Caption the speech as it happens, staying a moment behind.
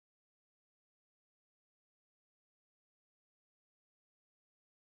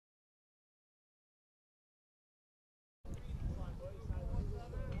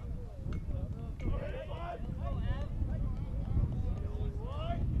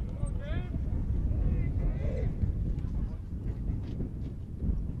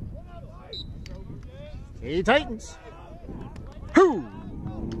Hey, Titans. Who's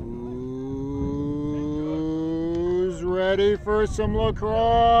ready for some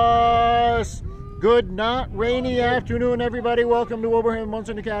lacrosse? Good, not rainy afternoon, everybody. Welcome to Wilbraham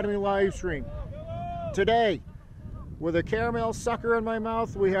Monson Academy live stream. Today, with a caramel sucker in my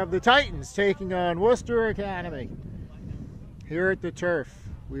mouth, we have the Titans taking on Worcester Academy here at the turf.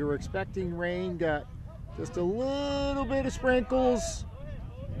 We were expecting rain, got just a little bit of sprinkles.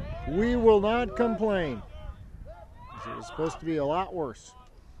 We will not complain. It was supposed to be a lot worse.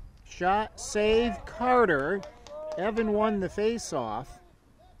 Shot, save, Carter. Evan won the face-off.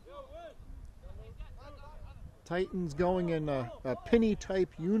 Titans going in a penny-type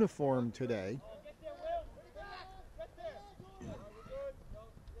uniform today.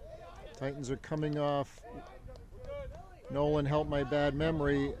 Titans are coming off, Nolan helped my bad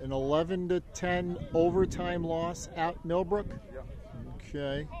memory, an 11-10 overtime loss at Millbrook.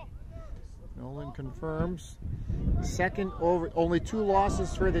 Okay. Nolan confirms. Second over, only 2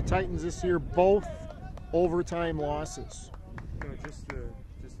 losses for the Titans this year, both overtime losses. No, just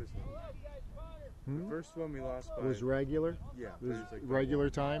this one. The first one we lost by... It was regular? Yeah. It was like regular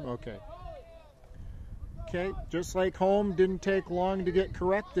time? Okay. Okay, just like home, didn't take long to get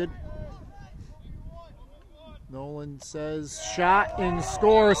corrected. Nolan says shot and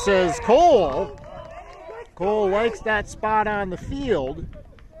score, says Cole. Cole likes that spot on the field.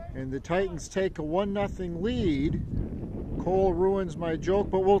 And the Titans take a 1-0 lead. Cole ruins my joke,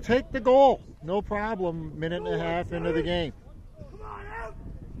 but we'll take the goal. No problem, minute and a half into the game.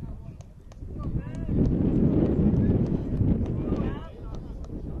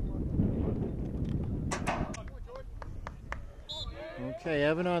 Okay,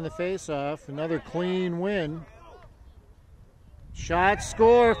 Evan on the face-off. Another clean win. Shot,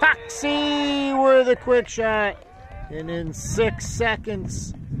 score. Foxy with a quick shot. And in 6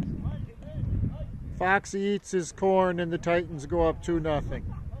 seconds, Foxy eats his corn and the Titans go up 2-0.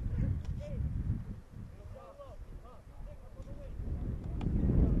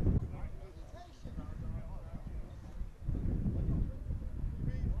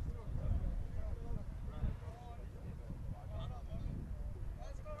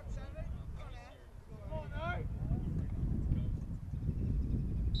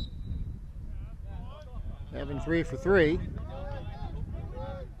 Evan 3 for 3.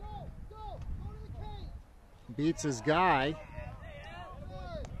 Beats his guy.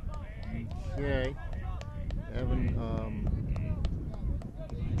 Okay. Evan,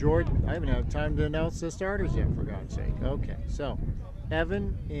 Jordan, I haven't had time to announce the starters yet, for God's sake. Okay, so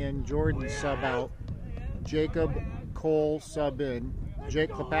Evan and Jordan sub out. Jacob Cole sub in. Jake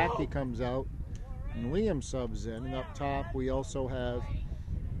Klepacki comes out. And Liam subs in. And up top, we also have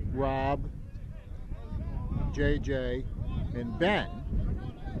Rob, JJ, and Ben.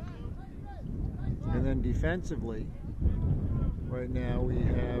 And then defensively, right now we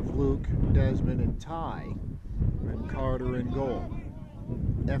have Luke, Desmond, and Ty, and Carter in goal.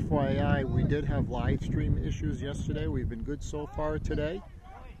 FYI, we did have live stream issues yesterday. We've been good so far today.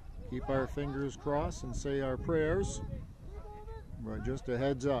 Keep our fingers crossed and say our prayers. But just a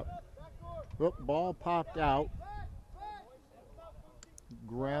heads up. Oop, ball popped out.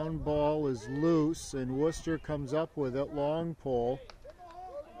 Ground ball is loose, and Worcester comes up with it. Long pole.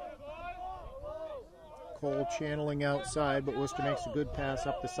 Cole channeling outside, but Worcester makes a good pass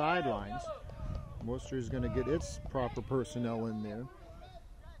up the sidelines. Worcester is going to get its proper personnel in there.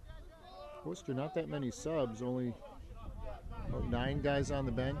 Worcester, not that many subs, only about 9 guys on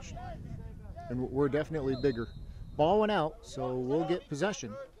the bench. And we're definitely bigger. Ball went out, so we'll get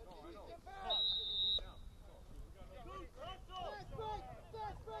possession.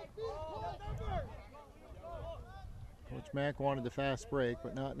 Coach Mack wanted the fast break,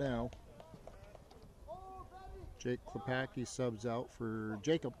 but not now. Jake Klepacki subs out for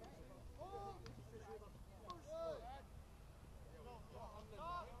Jacob.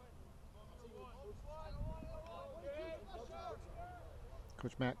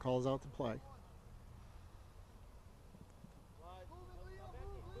 Coach Mack calls out the play.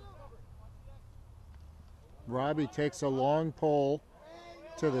 Robbie takes a long pole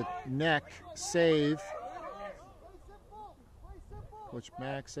to the neck, save. Coach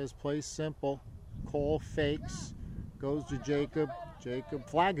Mack says play simple. Cole fakes, goes to Jacob. Jacob,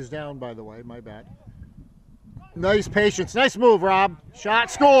 flag is down, by the way, my bad. Nice patience, nice move, Rob.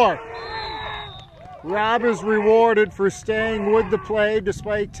 Shot, score. Rob is rewarded for staying with the play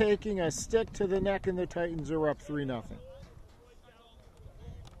despite taking a stick to the neck, and the Titans are up 3-0.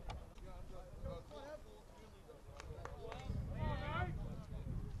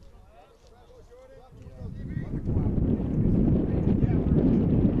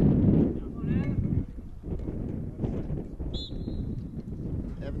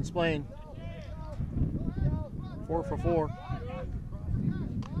 Splain. 4 for 4.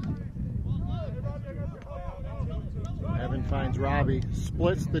 Evan finds Robbie,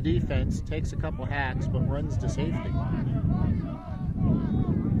 splits the defense, takes a couple hacks, but runs to safety.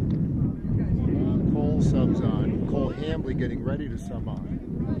 Cole subs on. Cole Hambley getting ready to sub on.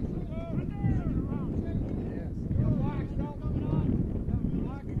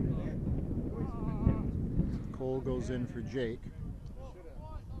 Cole goes in for Jake.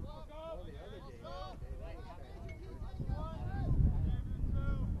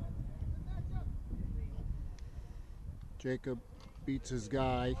 Jacob beats his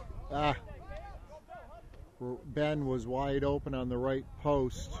guy. Ben was wide open on the right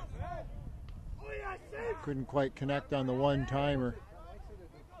post. Couldn't quite connect on the one-timer.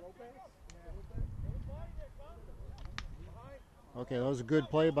 Okay, that was a good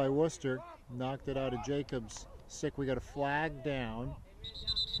play by Worcester. Knocked it out of Jacob's stick. We got a flag down.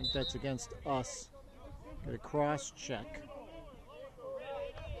 I think that's against us. Got a cross check.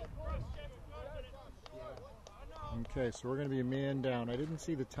 Okay, so we're going to be a man down. I didn't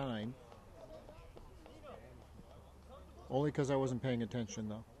see the time. Only because I wasn't paying attention,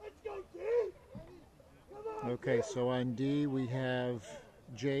 though. Okay, so on D we have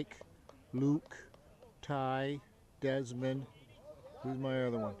Jake, Luke, Ty, Desmond. Who's my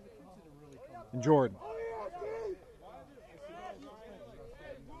other one? And Jordan.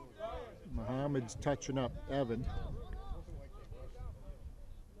 Muhammad's touching up Evan.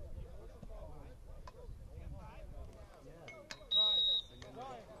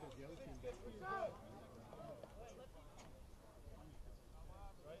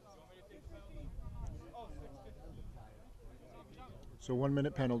 So 1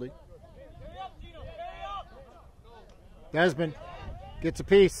 minute penalty. Desmond gets a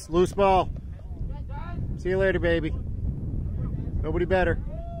piece. Loose ball. See you later, baby. Nobody better.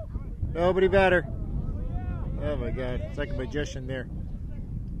 Nobody better. Oh my God. It's like a magician there.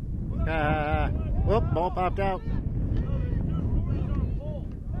 Whoop, ball popped out.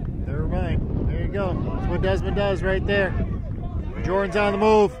 Never mind. There you go. That's what Desmond does right there. Jordan's on the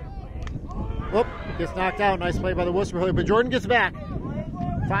move. Whoop, gets knocked out. Nice play by the Worcester player, but Jordan gets back.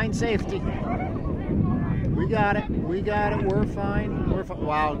 Fine safety. We got it. We got it. We're fine. We're fine.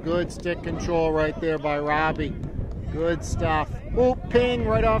 Wow, good stick control right there by Robbie. Good stuff. Oop, ping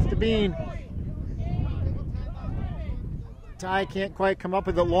right off the bean. Ty can't quite come up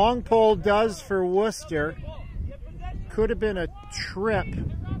with it. Long pole does for Worcester. Could have been a trip,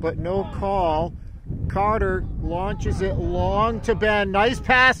 but no call. Carter launches it long to Ben. Nice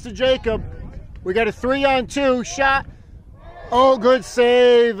pass to Jacob. We got a 3-on-2 shot. Oh, good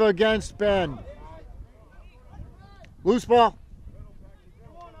save against Ben. Loose ball.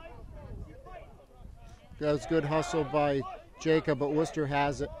 That was good hustle by Jacob, but Worcester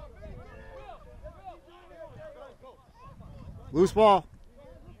has it. Loose ball.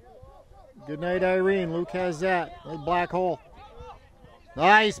 Good night, Irene. Luke has that. Black hole.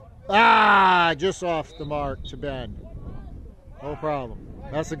 Nice. Just off the mark to Ben. No problem.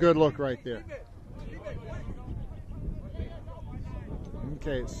 That's a good look right there.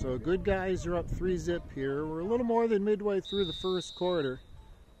 Okay, so good guys are up 3-zip here. We're a little more than midway through the first quarter.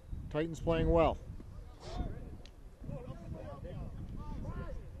 Titans playing well.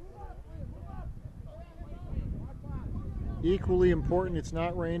 Equally important, it's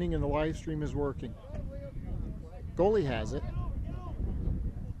not raining and the live stream is working. Goalie has it.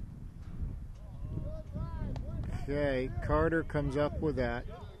 Okay, Carter comes up with that.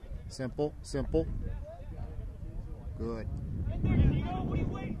 Simple, simple. Good.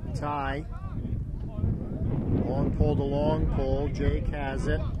 Ty. Long pole to long pole. Jake has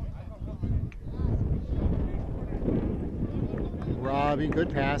it. Robbie,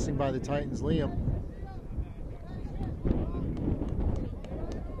 good passing by the Titans. Liam.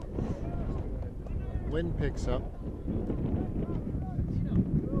 Lynn picks up.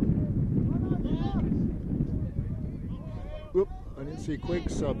 Whoop, I didn't see Quake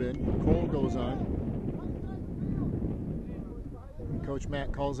sub in. Cole goes on. Coach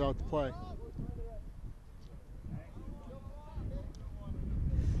Matt calls out the play.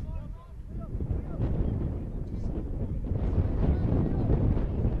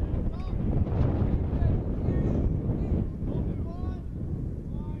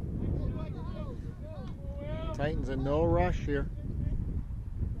 Titans in no rush here.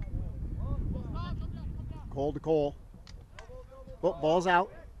 Cole to Cole. Oh, ball's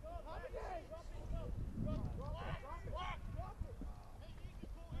out.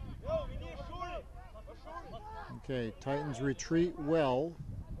 Okay, Titans retreat well,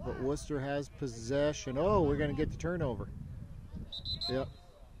 but Worcester has possession. Oh, we're going to get the turnover. Yep.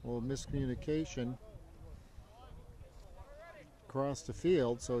 A little miscommunication across the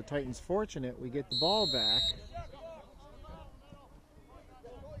field, so Titans fortunate we get the ball back.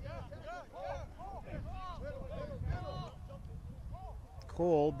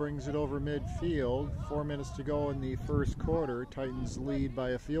 Cole brings it over midfield. 4 minutes to go in the first quarter. Titans lead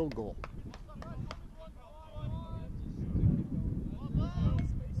by a field goal.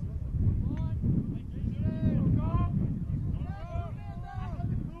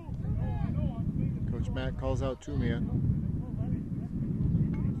 Coach Matt calls out 2-man.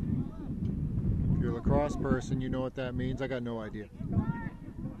 If you're a lacrosse person, you know what that means. I got no idea.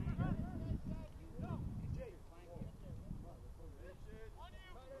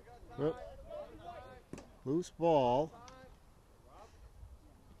 Oop. Loose ball.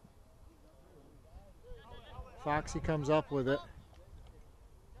 Foxy comes up with it.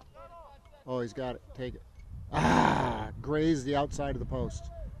 Oh, he's got it. Take it. Ah! Grazed the outside of the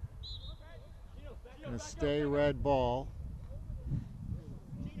post. Gonna stay red ball.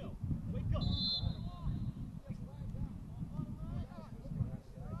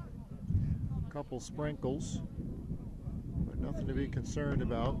 Couple sprinkles, but nothing to be concerned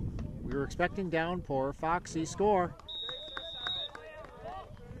about. We were expecting downpour. Foxy score.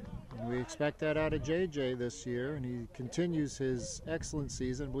 And we expect that out of JJ this year, and he continues his excellent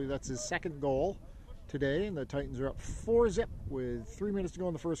season. I believe that's his second goal today, and the Titans are up 4-0 with 3 minutes to go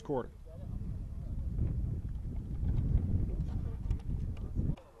in the first quarter.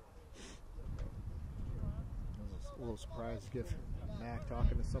 I was a little surprised to get Mac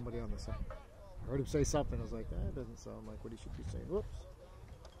talking to somebody on the side. I heard him say something. I was like, that doesn't sound like what he should be saying. Whoops.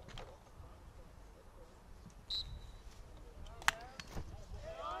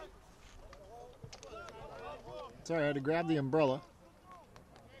 Sorry, I had to grab the umbrella.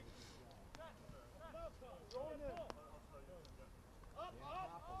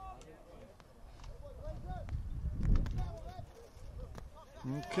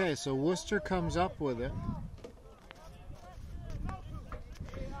 Okay, so Worcester comes up with it.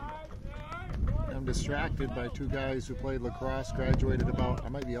 I'm distracted by two guys who played lacrosse, graduated about, I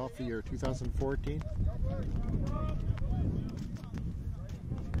might be off the year, 2014.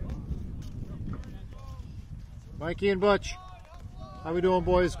 Mikey and Butch, how we doing,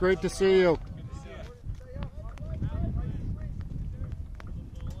 boys? Great to see you.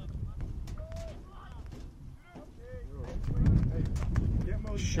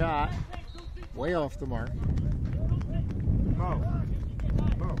 Shot way off the mark.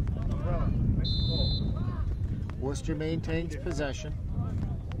 Worcester maintains possession.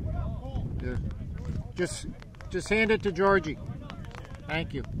 Yeah. Just hand it to Georgie.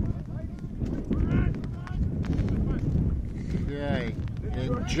 Thank you. Okay.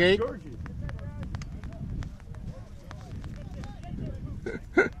 And Jake.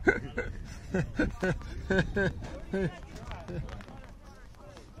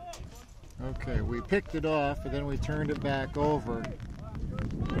 Okay, we picked it off and then we turned it back over.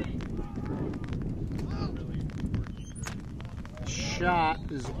 Shot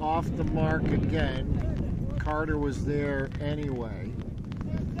is off the mark again. Carter was there anyway.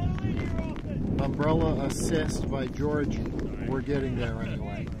 Umbrella assist by Georgie. We're getting there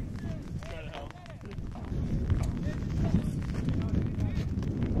anyway.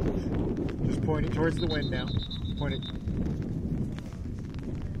 Just point it towards the wind now. Point it.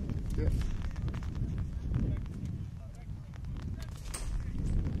 Yep.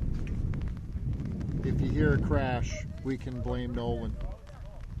 If you hear a crash, we can blame Nolan.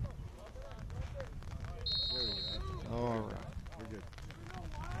 All right. We're good.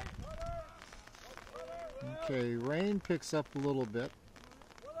 Okay, rain picks up a little bit.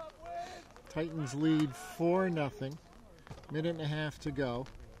 Titans lead 4-0. Minute and a half to go.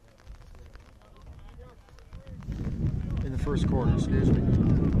 In the first quarter, excuse me.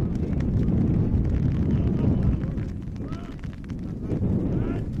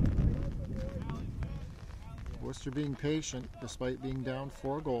 Worcester being patient despite being down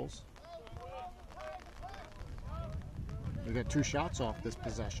 4 goals. We got 2 shots off this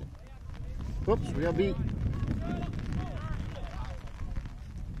possession. Oops, we got beat.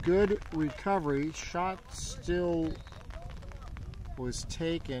 Good recovery. Shot still was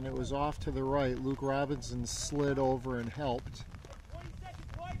taken. It was off to the right. Luke Robinson slid over and helped.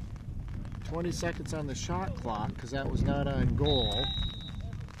 20 seconds on the shot clock because that was not on goal.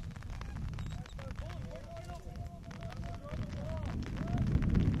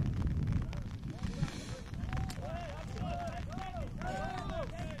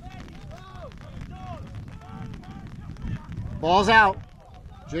 Ball's out.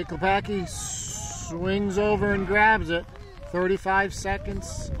 Jake Lepacki swings over and grabs it. 35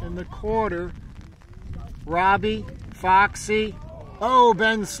 seconds in the quarter. Robbie, Foxy. Oh,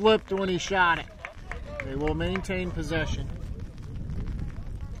 Ben slipped when he shot it. They will maintain possession.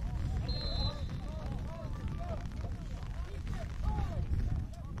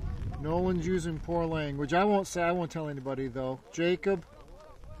 No one's using poor language. I won't tell anybody though. Jacob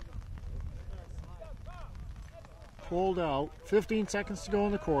pulled out. 15 seconds to go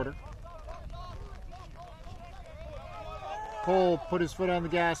in the quarter. Cole put his foot on the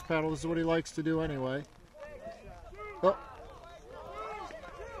gas pedal. This is what he likes to do anyway. Oh.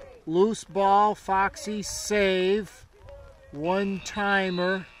 Loose ball, Foxy save.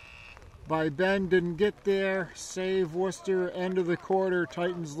 One-timer by Ben, didn't get there. Save Worcester, end of the quarter.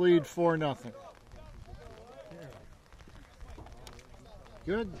 Titans lead 4-0.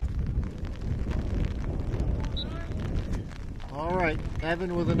 Good. All right,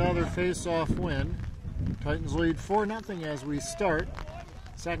 Evan with another face-off win. Titans lead 4-0 as we start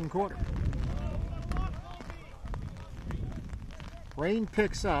second quarter. Rain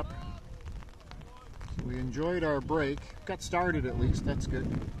picks up. So we enjoyed our break. Got started at least, that's good.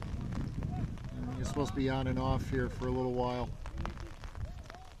 You're supposed to be on and off here for a little while.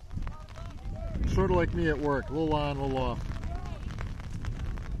 Sort of like me at work, a little on, a little off.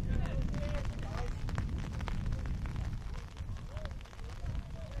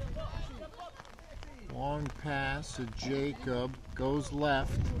 Long pass to Jacob, goes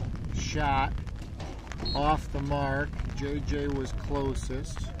left, shot, off the mark. JJ was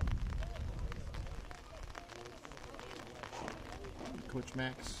closest. Coach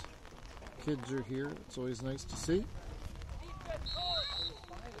Max kids are here. It's always nice to see.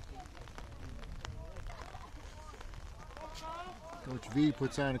 Coach V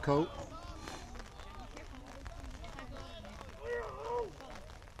puts on a coat.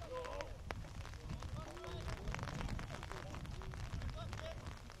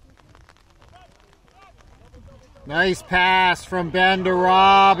 Nice pass from Ben to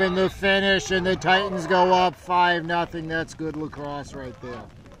Rob in the finish, and the Titans go up 5-0. That's good lacrosse right there.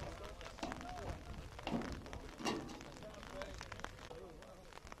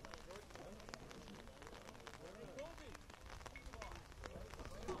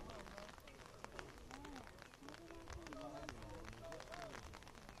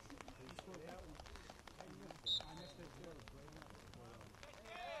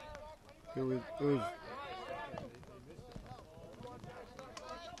 It was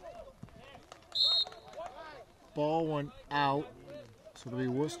ball went out, so it'll be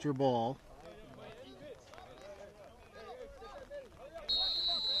Worcester ball.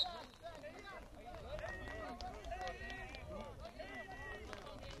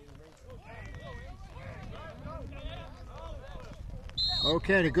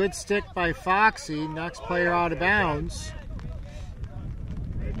 Okay, and a good stick by Foxy, knocks player out of bounds.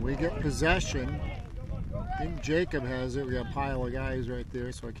 We get possession. I think Jacob has it. We got a pile of guys right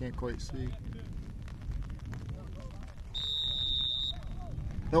there, so I can't quite see.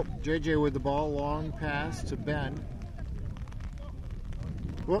 Nope, JJ with the ball, long pass to Ben.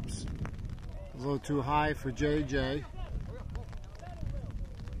 Whoops, a little too high for JJ.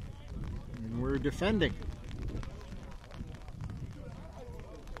 And we're defending.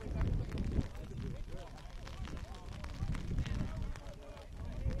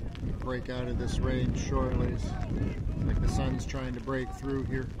 Break out of this rain shortly. It's like the sun's trying to break through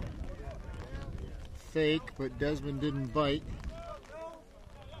here. Fake, but Desmond didn't bite.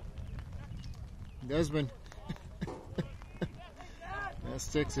 Desmond. That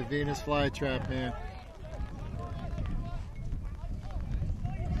stick's a Venus flytrap, man.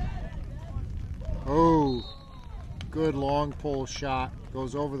 Oh, good long pull shot.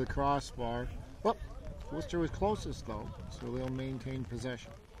 Goes over the crossbar. Well, Worcester was closest though, so they'll maintain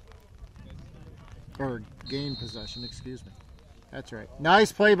possession. Or gain possession, excuse me. That's right.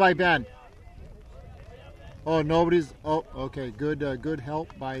 Nice play by Ben. Oh, nobody's. Oh, okay. Good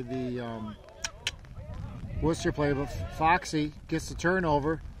help by the Worcester player, but Foxy gets the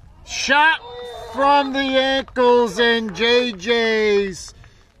turnover. Shot from the ankles, and JJ's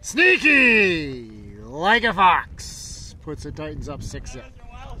sneaky like a fox puts the Titans up 6-0.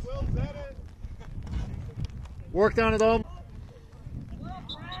 Worked on it though.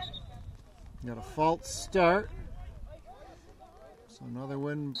 Got a false start. So another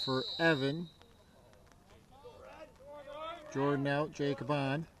win for Evan. Jordan out, Jacob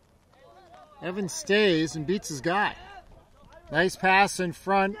on. Evan stays and beats his guy. Nice pass in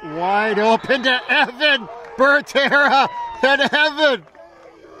front, wide open to Evan. Bertera and Evan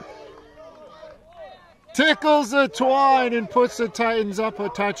tickles the twine and puts the Titans up a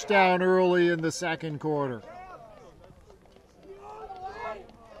touchdown early in the second quarter.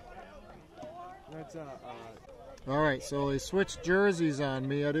 All right, so they switched jerseys on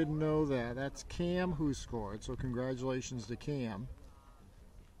me. I didn't know that. That's Cam who scored, so congratulations to Cam.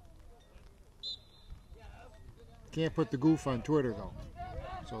 Can't put the goof on Twitter, though.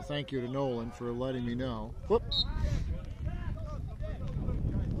 So thank you to Nolan for letting me know. Whoops.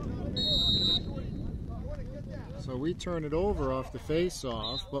 So we turn it over off the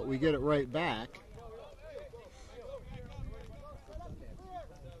face-off, but we get it right back.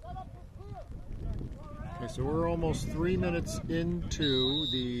 Okay, so we're almost 3 minutes into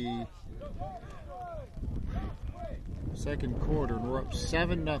the second quarter, and we're up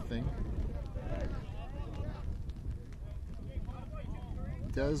 7-0.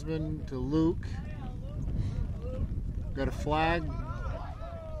 Desmond to Luke. Got a flag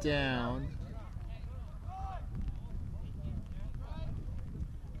down.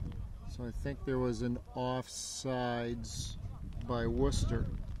 So I think there was an offsides by Worcester.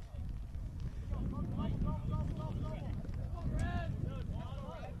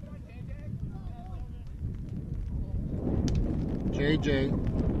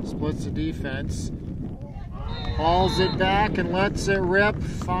 JJ splits the defense. Hauls it back and lets it rip.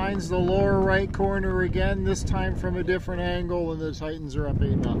 Finds the lower right corner again, this time from a different angle, and the Titans are up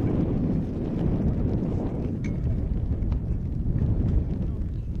 8-0.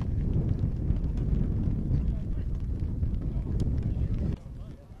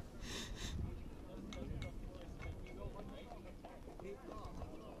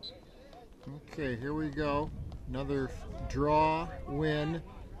 Okay, here we go. Another draw win.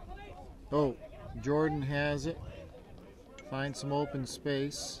 Oh, Jordan has it. Finds some open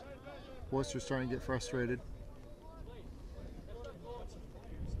space. Worcester's starting to get frustrated.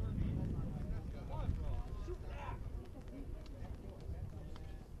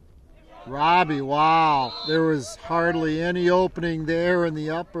 Robbie, wow. There was hardly any opening there in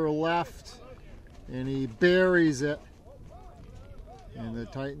the upper left. And he buries it. And the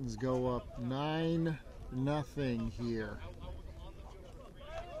Titans go up 9-0 here.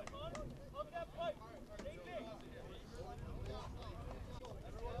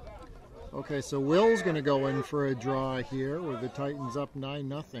 Okay, so Will's going to go in for a draw here with the Titans up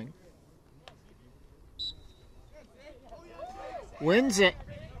 9-0. Wins it.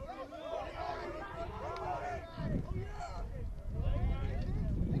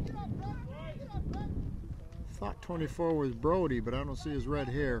 Thought 24 was Brody, but I don't see his red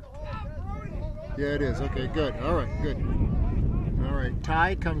hair. Yeah, it is. Okay, good. All right, good. All right,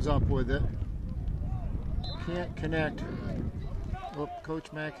 Ty comes up with it. Can't connect. Oh,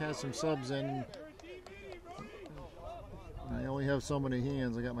 Coach Mack has some subs in. I only have so many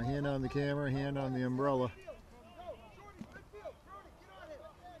hands. I got my hand on the camera, hand on the umbrella.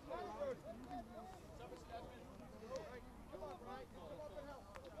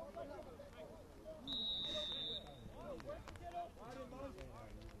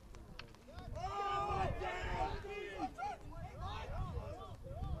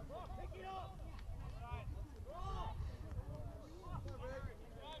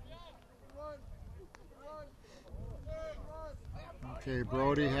 Okay,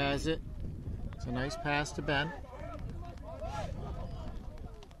 Brody has it. It's a nice pass to Ben.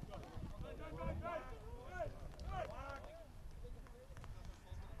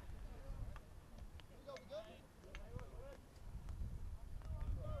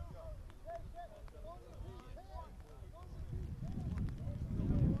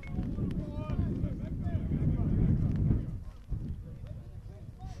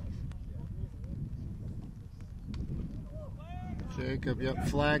 Jacob, yep,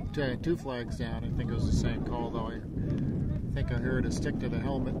 flag, two flags down. I think it was the same call, though. I think I heard a stick to the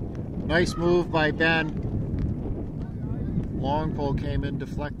helmet. Nice move by Ben. Long pole came in,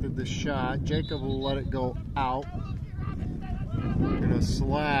 deflected the shot. Jacob will let it go out. And a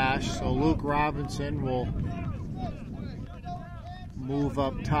slash, so Luke Robinson will move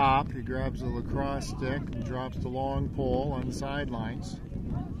up top. He grabs the lacrosse stick and drops the long pole on the sidelines.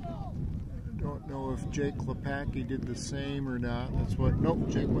 Don't know if Jake Klepacki did the same or not. That's what, nope,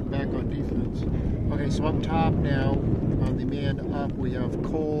 Jake went back on defense. Okay, so up top now, on the man up, we have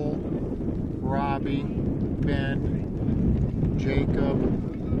Cole, Robbie, Ben, Jacob,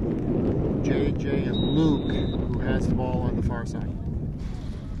 JJ, and Luke, who has the ball on the far side.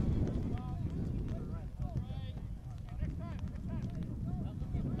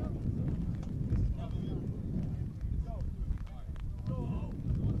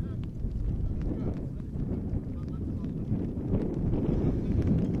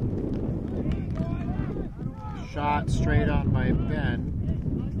 Shot straight on by Ben.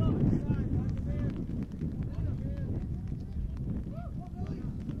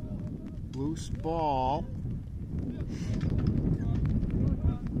 Loose ball.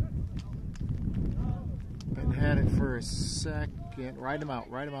 Been had it for a second. Ride him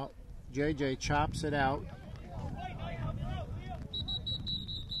out, ride him out. JJ chops it out.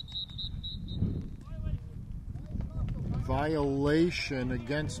 Violation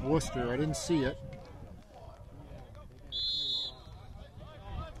against Worcester. I didn't see it.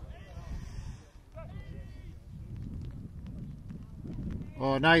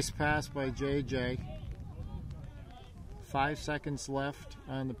 Oh, nice pass by JJ. 5 seconds left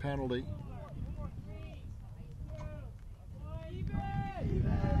on the penalty.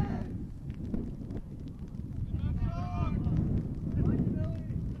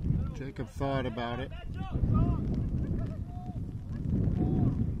 Jacob thought about it.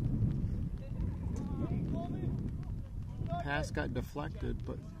 Pass got deflected,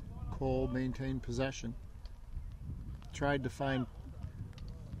 but Cole maintained possession. Tried to find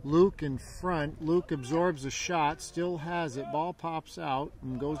Luke in front. Luke absorbs the shot, still has it. Ball pops out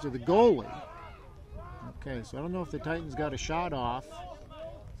and goes to the goalie. Okay, so I don't know if the Titans got a shot off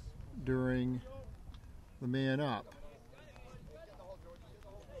during the man up.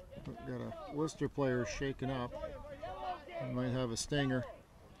 Got a Worcester player shaken up. He might have a stinger.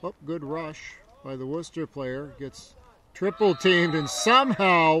 Oh, good rush by the Worcester player. Gets triple teamed and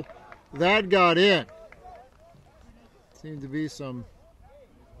somehow that got in. Seemed to be some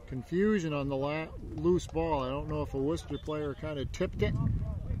confusion on the loose ball. I don't know if a Worcester player kind of tipped it.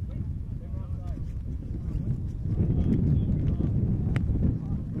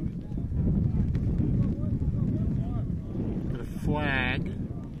 Got a flag.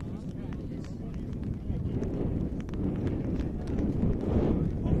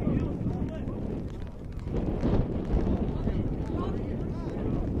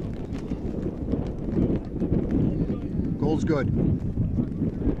 Goal's good.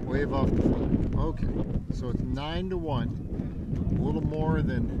 Wave off the flag. Okay, so it's 9-1. A little more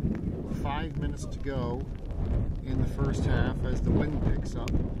than 5 minutes to go in the first half as the wind picks up.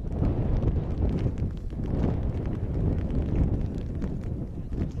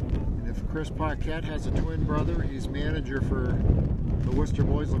 And if Chris Paquette has a twin brother, he's manager for the Worcester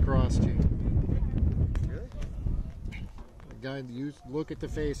boys lacrosse team. Guy, you look at the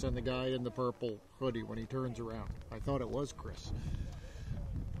face on the guy in the purple hoodie when he turns around. I thought it was Chris.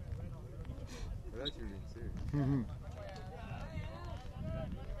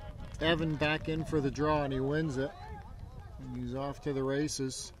 Evan back in for the draw and he wins it. And he's off to the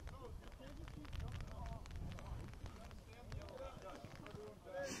races.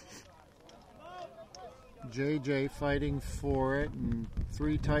 JJ fighting for it, and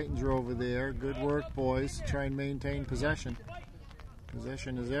 3 Titans are over there. Good work, boys. Try and maintain possession.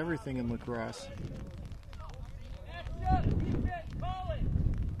 Possession is everything in lacrosse.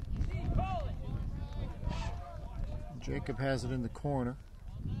 Jacob has it in the corner.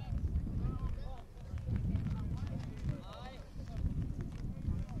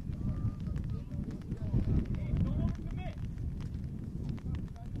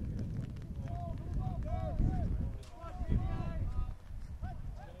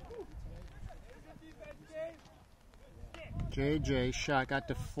 JJ shot got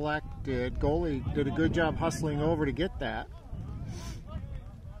deflected. Goalie did a good job hustling over to get that.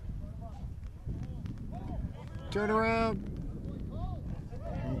 Turn around.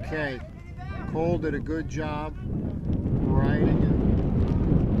 Okay. Cole did a good job riding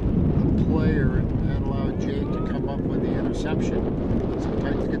a player, and that allowed Jake to come up with the interception. So the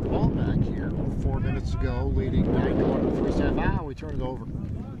Titans get the ball back here. 4 minutes to go, leading 9-1 in the first half. We turn it over.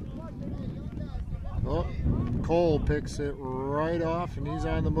 Oh, Cole picks it right off, and he's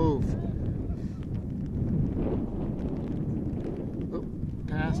on the move. Oh,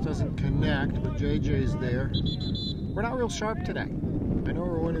 pass doesn't connect, but JJ's there. We're not real sharp today. I know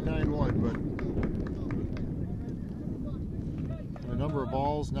we're winning 9-1, but a number of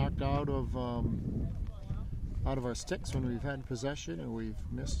balls knocked out of our sticks when we've had possession, and we've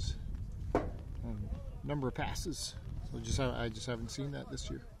missed a number of passes. So I just haven't seen that this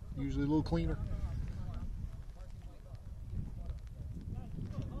year. Usually a little cleaner.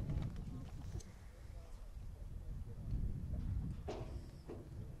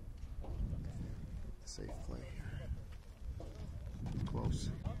 Safe play here.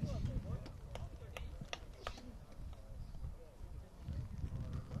 Close.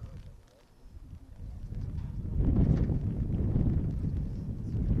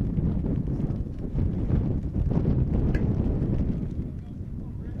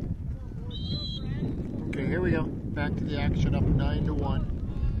 Okay, here we go. Back to the action, up 9-1.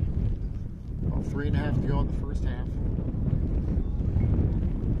 About 3.5 to go in the first half.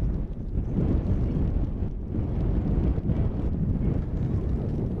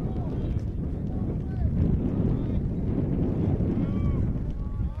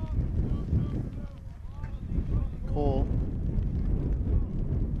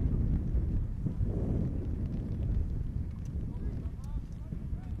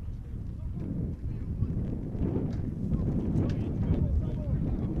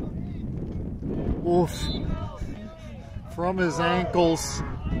 Oof. From his ankles,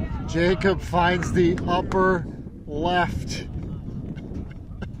 Jacob finds the upper left.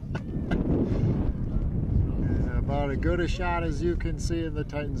 And about as good a shot as you can see, and the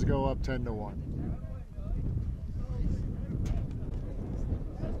Titans go up 10-1.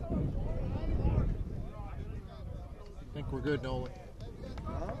 I think we're good, Nolan.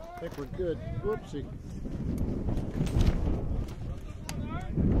 I think we're good. Whoopsie.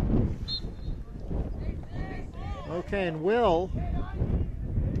 Okay, and Will.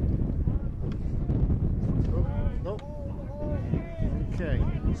 Oh, nope. Okay,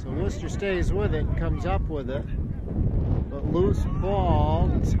 so Worcester stays with it, comes up with it. But loose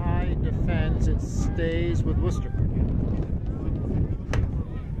ball, tie defense, it stays with Worcester.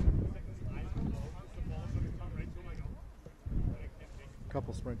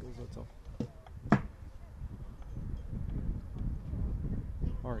 Couple sprinkles, that's all.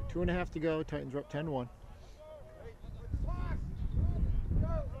 All right, 2.5 to go. Titans are up 10-1.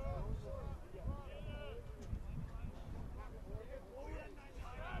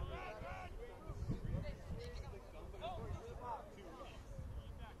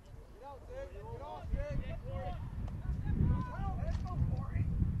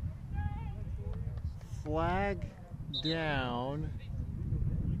 Flag down.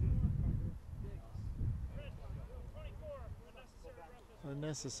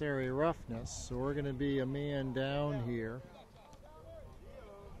 Unnecessary roughness, so we're going to be a man down here.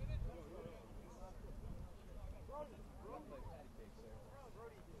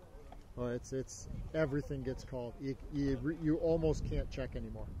 Well, it's everything gets called. You almost can't check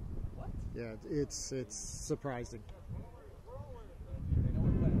anymore. Yeah, it's surprising.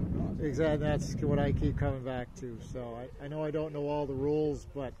 Exactly, that's what I keep coming back to. So I know I don't know all the rules,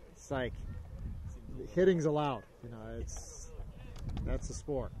 but it's like hitting's allowed. You know, that's the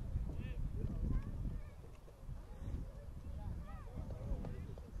sport.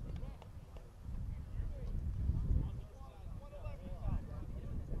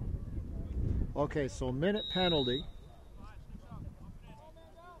 Okay, so minute penalty.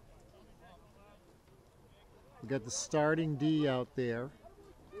 We got the starting D out there.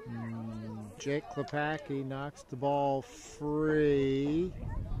 Jake Klepacki knocks the ball free,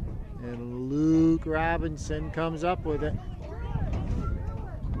 and Luke Robinson comes up with it.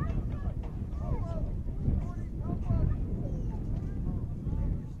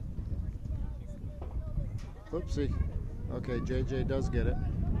 Oopsie. Okay, JJ does get it.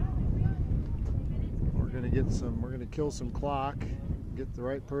 We're gonna kill some clock, get the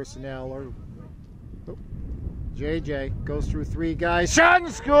right personnel. Or JJ goes through 3 guys. Shot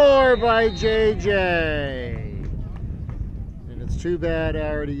and score by JJ. And it's too bad I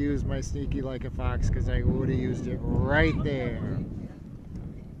already used my sneaky like a fox, because I would have used it right there.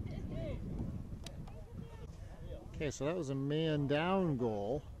 Okay, so that was a man down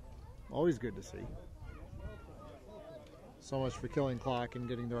goal. Always good to see. So much for killing clock and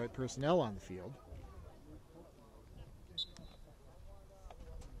getting the right personnel on the field.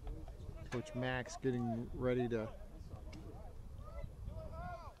 Coach Max getting ready to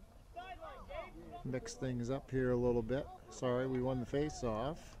mix things up here a little bit. Sorry, we won the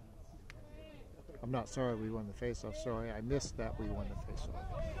face-off. I'm not sorry we won the face-off. Sorry, I missed that we won the face-off.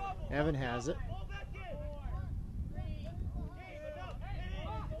 Evan has it.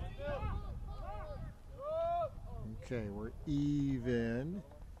 Okay, we're even.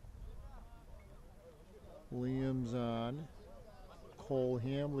 Liam's on. Cole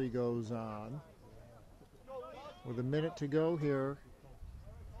Hamley goes on. With a minute to go here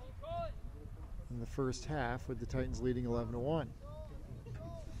in the first half, with the Titans leading 11-1.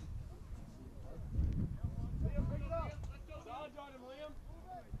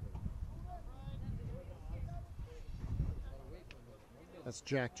 That's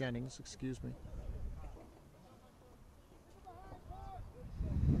Jack Jennings, excuse me.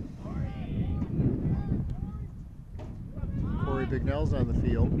 Bignell's on the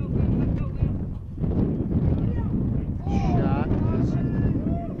field. Shot is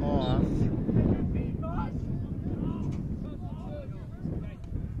off.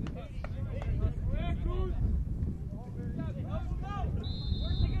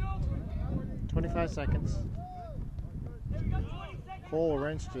 "25 seconds. Cole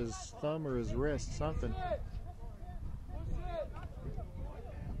wrenched his thumb or his wrist, something.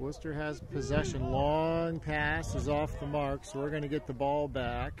 Worcester has possession. Long pass is off the mark, so we're going to get the ball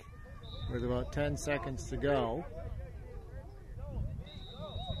back with about 10 seconds to go.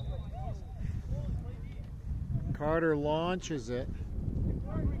 Carter launches it.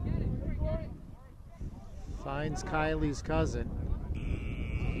 Finds Kylie's cousin.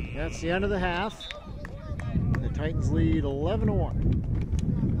 That's the end of the half. Titans lead 11-1.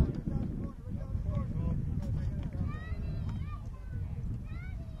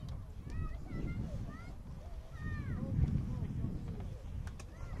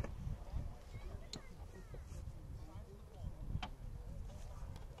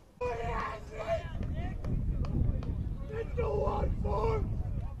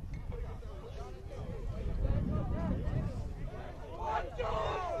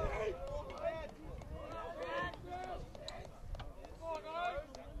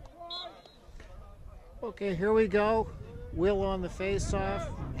 Okay, here we go. Will on the face-off.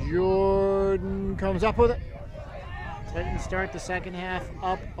 Jordan comes up with it. Titans start the second half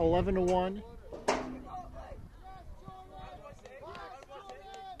up 11-1.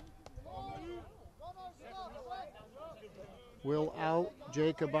 Will out,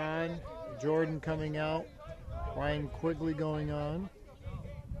 Jacob on, Jordan coming out, Ryan Quigley going on.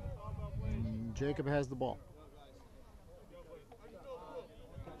 And Jacob has the ball.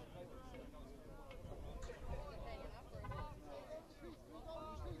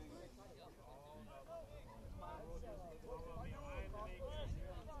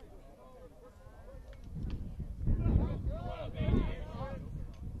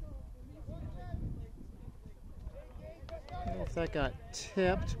 That got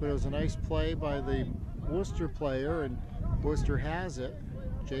tipped, but it was a nice play by the Worcester player, and Worcester has it.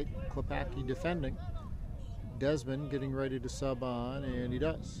 Jake Klepacki defending. Desmond getting ready to sub on, and he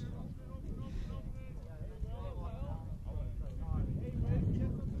does.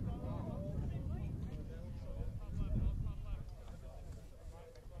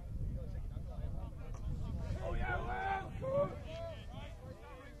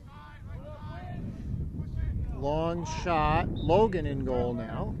 Long shot. Logan in goal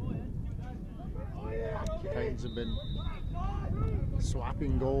now. Titans have been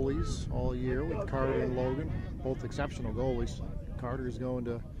swapping goalies all year with Carter and Logan, both exceptional goalies. Carter's going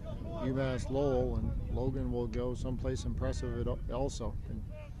to UMass Lowell, and Logan will go someplace impressive also. And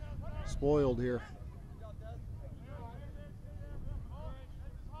spoiled here.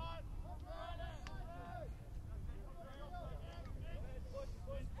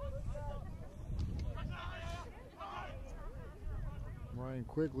 Ryan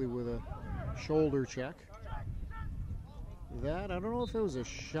Quigley with a shoulder check. That, I don't know if it was a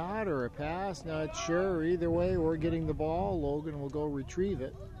shot or a pass, not sure. Either way, we're getting the ball. Logan will go retrieve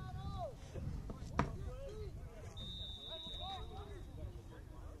it.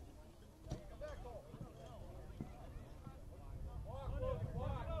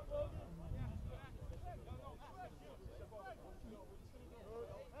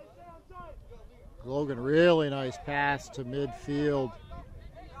 Logan, really nice pass to midfield.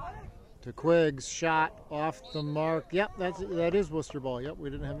 To Quiggs, shot off the mark. Yep, that is Worcester ball. Yep, we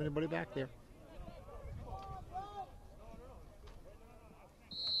didn't have anybody back there.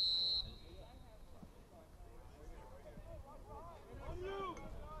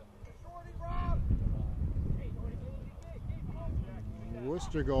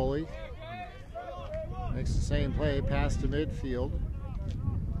 Worcester goalie makes the same play, pass to midfield.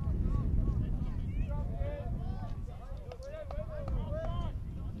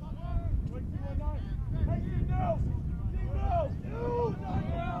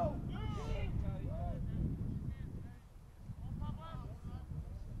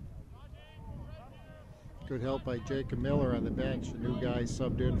 Good help by Jacob Miller on the bench. A new guy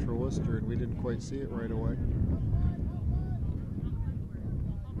subbed in for Worcester, and we didn't quite see it right away.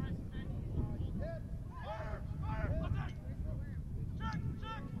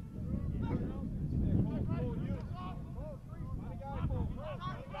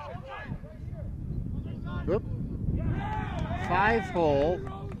 Whoop. 5-hole.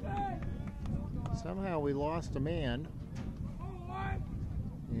 Somehow we lost a man.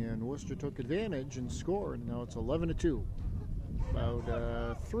 And Worcester took advantage and scored. Now it's 11-2.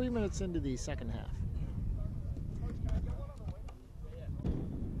 About 3 minutes into the second half.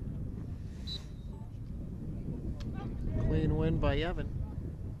 Clean win by Evan.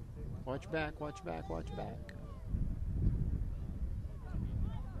 Watch back, watch back, watch back.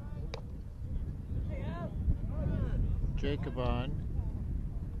 Jacob on.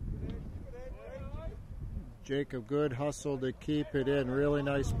 Jacob, good hustle to keep it in. Really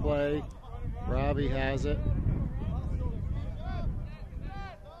nice play. Robbie has it.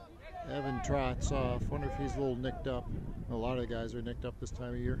 Evan trots off. Wonder if he's a little nicked up. A lot of guys are nicked up this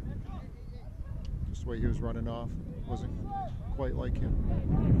time of year. Just the way he was running off. Wasn't quite like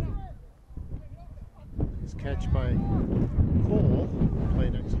him. His catch by Cole. Play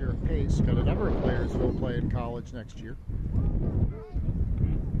next year at Pace. Got a number of players who will play in college next year.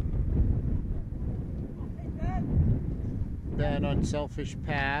 then unselfish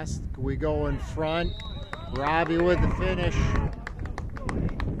pass. We go in front. Robbie with the finish.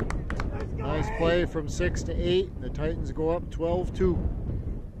 Nice play from 6 to 8. The Titans go up 12-2.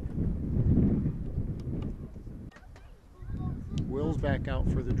 Will's back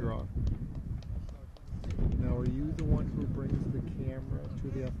out for the draw. Now, are you the one who brings the camera to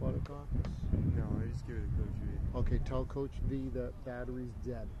the athletic office? No, I just give it to Coach V. Okay, tell Coach V the battery's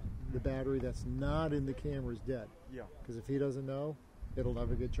dead. The battery that's not in the camera is dead. Yeah. Because if he doesn't know, it'll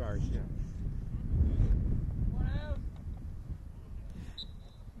never get charged. Yeah.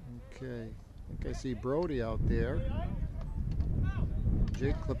 Okay, I think I see Brody out there.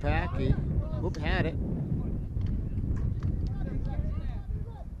 Jake Klepacki. Whoop, had it.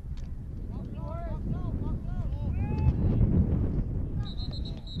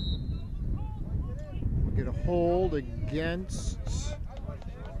 Get a hold against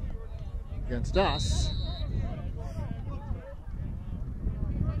us.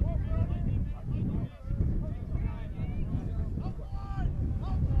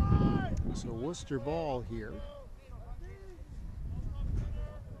 So Worcester ball here.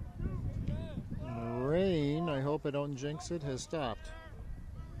 And the rain, I hope I don't jinx it, has stopped.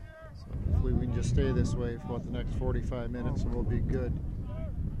 So hopefully we can just stay this way for about the next 45 minutes and we'll be good.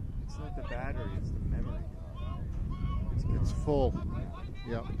 It's not the battery, it's the memory. It's full.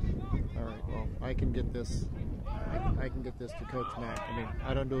 Yep. All right, well, I can get this. I can get this to Coach Mack. I mean,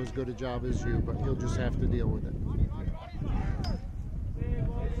 I don't do as good a job as you, but he'll just have to deal with it.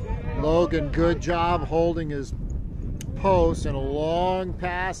 Logan, good job holding his post and a long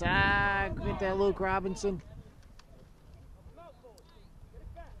pass. Get that, Luke Robinson.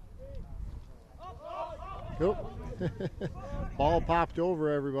 Nope. Ball popped over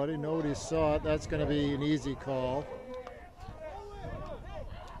everybody. Nobody saw it. That's going to be an easy call.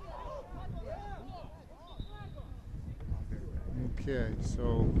 Okay,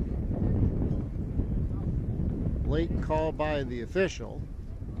 so late call by the official.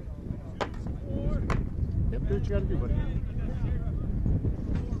 Yep, do what you gotta do, buddy.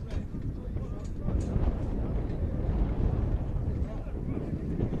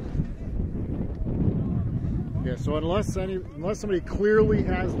 Yeah, so unless somebody clearly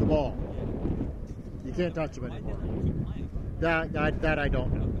has the ball, you can't touch them anymore. That I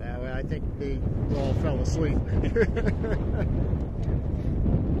don't know. I think they all fell asleep.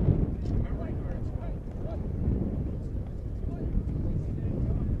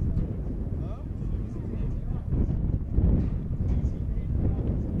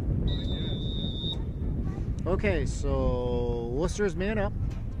 Okay, so Worcester's man up.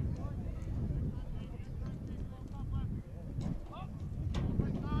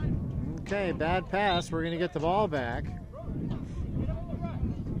 Okay, bad pass. We're going to get the ball back.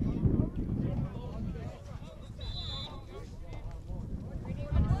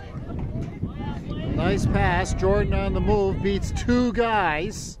 Nice pass. Jordan on the move, beats two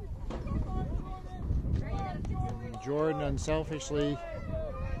guys. Jordan unselfishly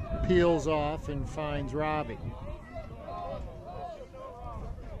peels off and finds Robbie.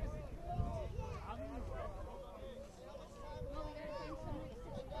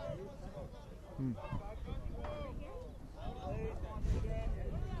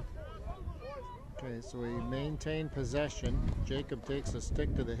 Okay, so we maintain possession. Jacob takes a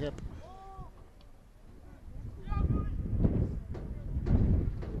stick to the hip.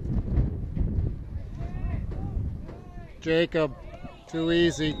 Jacob, too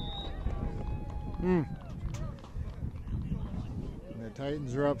easy. The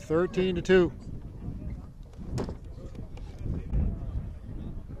Titans are up 13-2.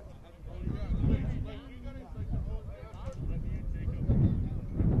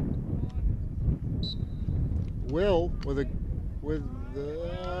 Will with the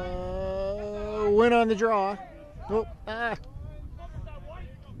win on the draw. Oh,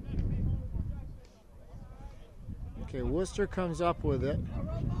 Okay, Worcester comes up with it.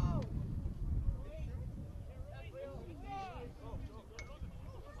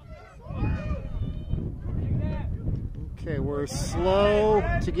 Okay, we're slow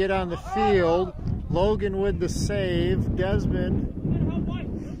to get on the field. Logan with the save. Desmond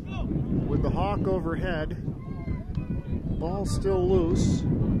with the hawk overhead. Ball still loose.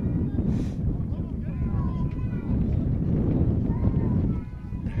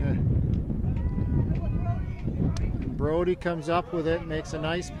 Brody comes up with it, makes a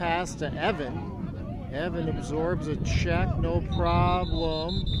nice pass to Evan. Evan absorbs a check, no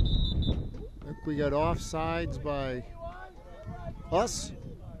problem. I think we got offsides by us.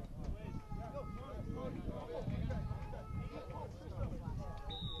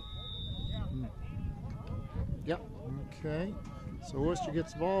 Yep, Okay, so Worcester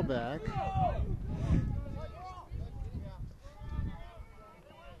gets the ball back.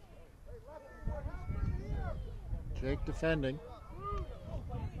 Jake defending.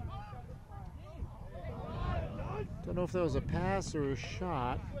 Don't know if that was a pass or a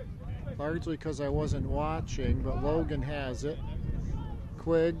shot, largely because I wasn't watching, but Logan has it.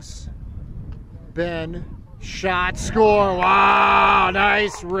 Quiggs, Ben, shot, score. Wow,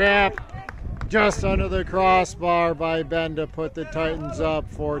 nice rip. Just under the crossbar by Ben to put the Titans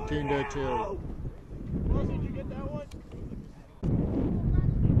up 14-2.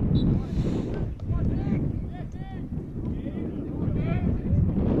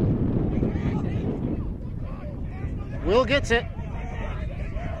 Will gets it.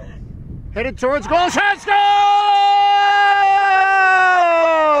 Headed towards goal. Shot, score!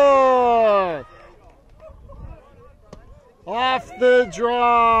 Off the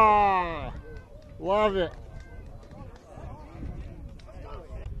draw. Love it.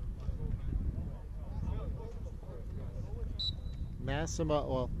 Massimo,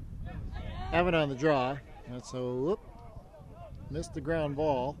 well, Evan on the draw. That's a whoop. Missed the ground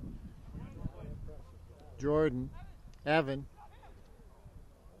ball. Jordan, Evan.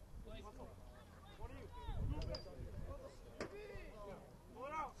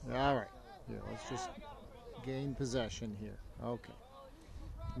 All right. Yeah, let's just gain possession here. Okay.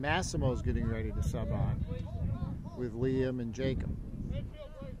 Massimo's getting ready to sub on with Liam and Jacob.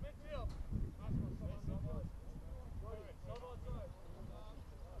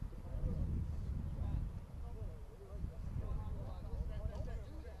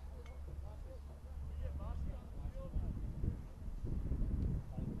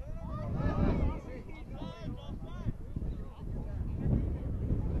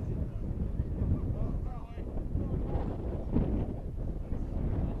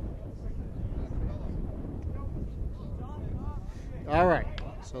 All right,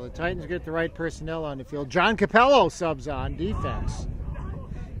 so the Titans get the right personnel on the field. John Capello subs on defense.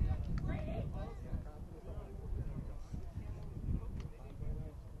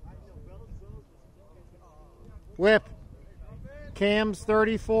 Whip. Cam's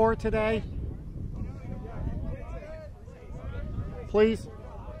 34 today. Please.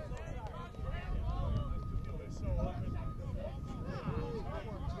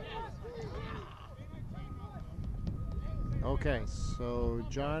 Okay, so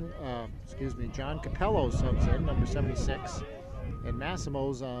John Capello subs in, number 76, and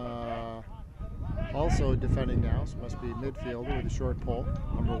Massimo's also defending now, so must be midfielder with a short pole,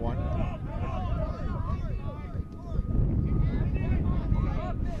 number 1.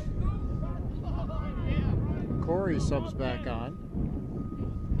 Corey subs back on.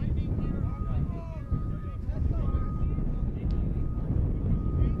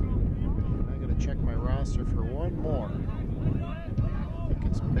 I gotta check my roster for one more.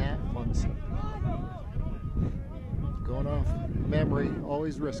 It's Matt Monson. Going off memory,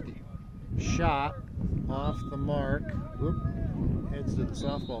 always risky. Shot off the mark. Whoop. Heads to the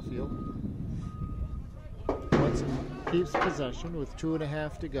softball field. Monson keeps possession with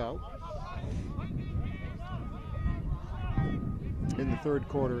 2.5 to go. In the third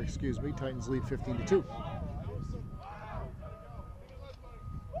quarter, excuse me. Titans lead 15-2.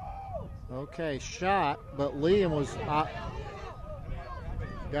 Okay, shot, but Liam was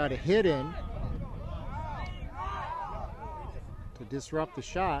got a hit in to disrupt the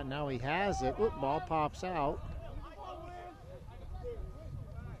shot. Now he has it. Oop, ball pops out.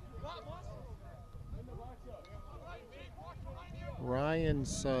 Ryan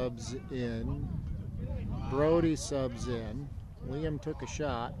subs in. Brody subs in. Liam took a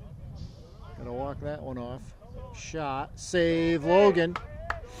shot. Gonna walk that one off. Shot. Save. Logan.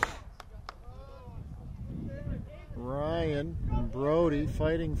 Ryan and Brody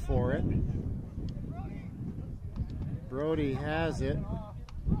fighting for it. Brody has it.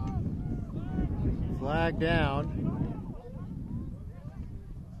 Flag down.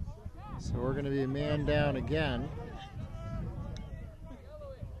 So we're going to be a man down again.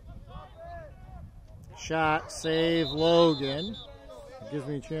 Shot, save, Logan. It gives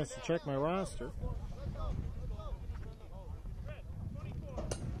me a chance to check my roster.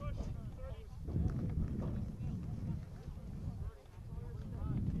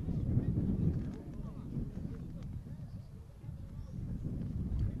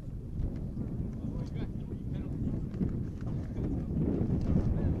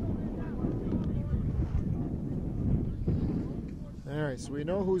 All right, so we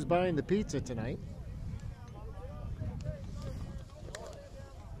know who's buying the pizza tonight.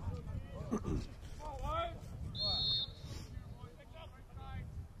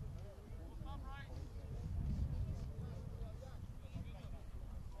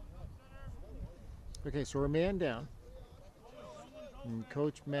 Okay, so we're a man down. And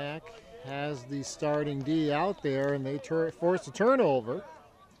Coach Mack has the starting D out there, and they force a turnover.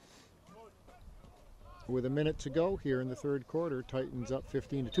 With a minute to go here in the third quarter, Titans up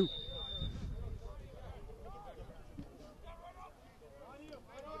 15-2.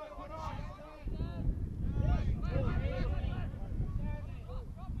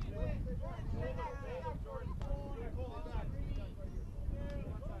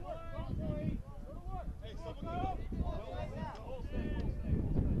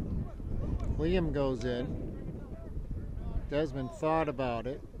 Liam goes in. Desmond thought about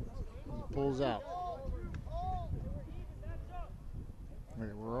it. Pulls out.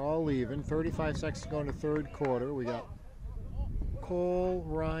 Okay, we're all even. 35 seconds to go in the third quarter. We got Cole,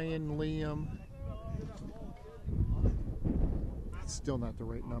 Ryan, Liam. That's still not the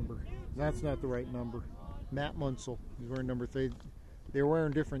right number. That's not the right number. Matt Munsell. He's wearing number 3. They're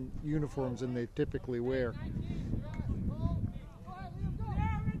wearing different uniforms than they typically wear.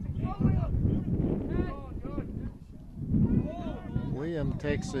 Liam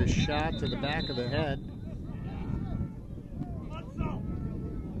takes a shot to the back of the head.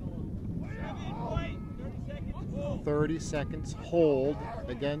 .30 seconds hold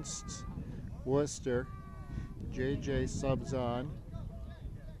against Worcester. JJ subs on.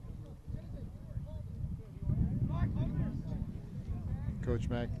 Coach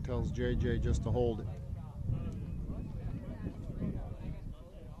Mack tells JJ just to hold it.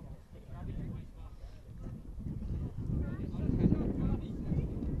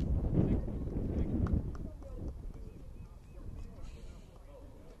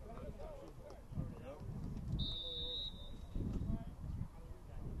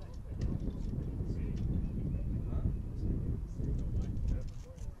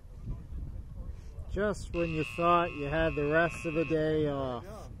 Just when you thought you had the rest of the day off.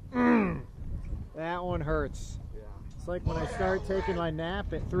 That one hurts. It's like when I start taking my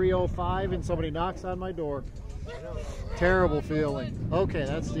nap at 3:05 and somebody knocks on my door. Terrible feeling. Okay,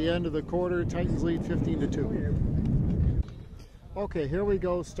 that's the end of the quarter. Titans lead 15-2. Okay, here we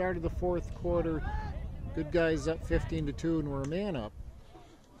go. Start of the fourth quarter. Good guys up 15-2, and we're a man up.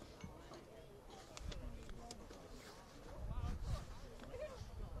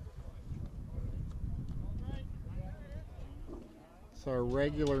 It's our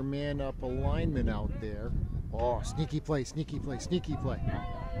regular man up alignment out there. Oh, sneaky play, sneaky play, sneaky play.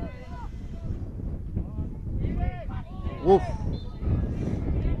 Woof.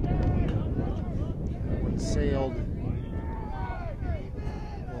 That one sailed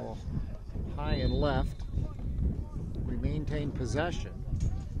high and left. We maintain possession.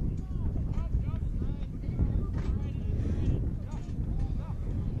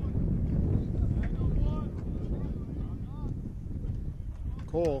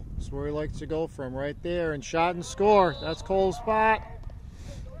 Cole, that's where he likes to go from, right there, and shot and score. That's Cole's spot.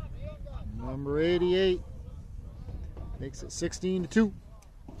 Number 88 makes it 16-2.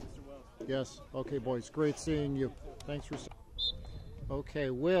 Yes. Okay, boys. Great seeing you. Thanks for.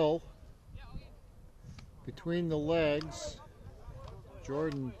 Okay, Will. Between the legs.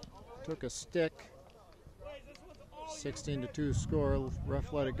 Jordan took a stick. 16-2 score.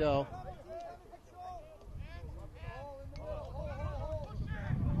 Ref let it go.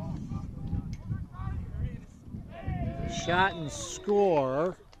 Shot and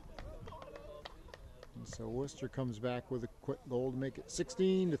score. And so Worcester comes back with a quick goal to make it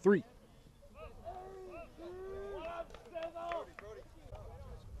 16-3.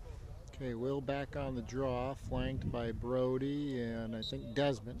 Okay, Will back on the draw, flanked by Brody and I think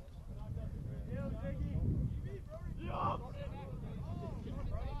Desmond.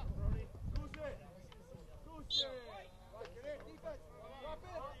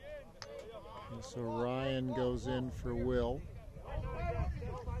 And so Ryan goes in for Will.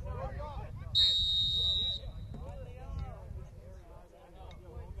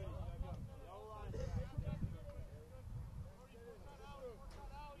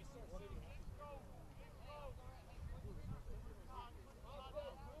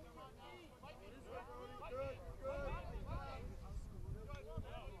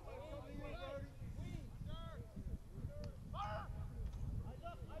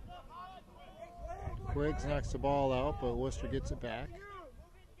 Griggs knocks the ball out, but Worcester gets it back.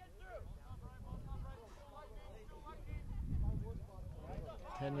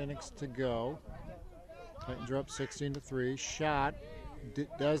 Ten minutes to go. Titans are up 16-3. Shot.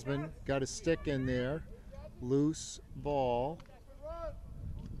 Desmond got a stick in there. Loose ball.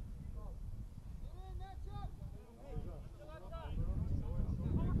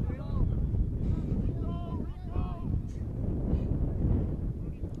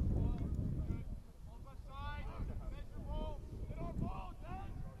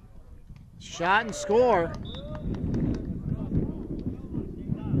 Shot and score. I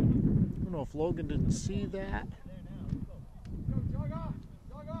don't know if Logan didn't see that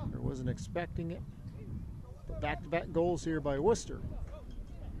or wasn't expecting it. But back-to-back goals here by Worcester.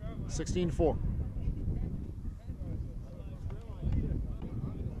 16-4.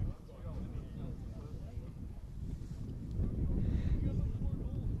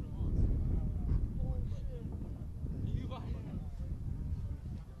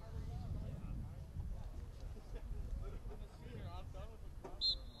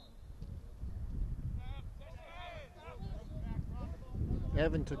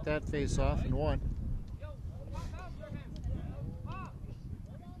 Evan took that face off and won.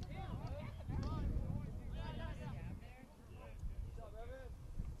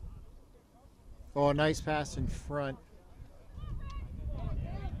 Oh, a nice pass in front.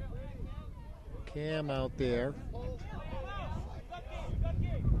 Cam out there.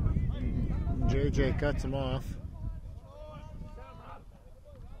 JJ cuts him off.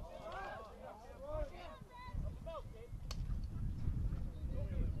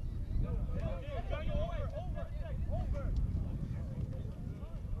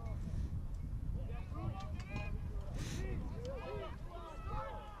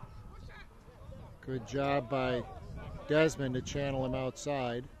 Good job by Desmond to channel him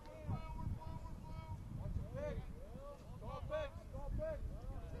outside.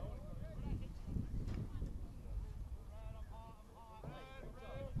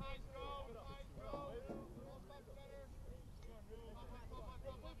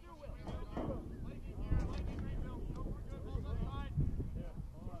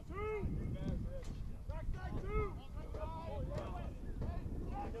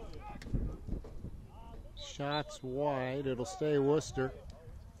 Shots wide. It'll stay Worcester.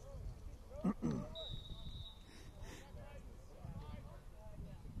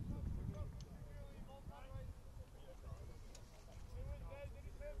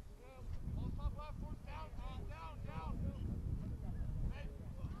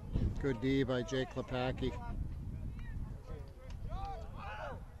 Good D by Jake Klepacki.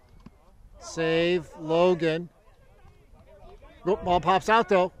 Save, Logan. Oop, ball pops out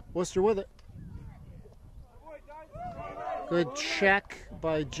though. Worcester with it. Good check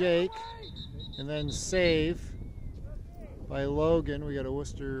by Jake, and then save by Logan. We got a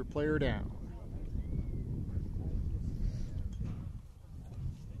Worcester player down.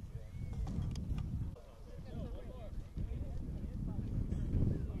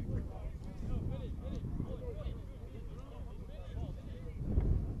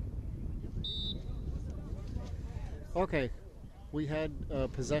 Okay, we had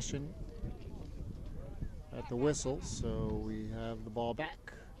possession at the whistle, so we have the ball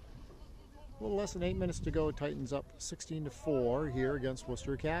back. A little less than 8 minutes to go. Titans up 16-4 here against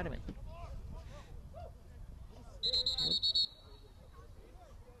Worcester Academy.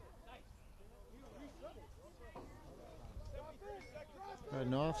 Got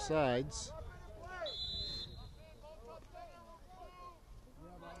an offsides.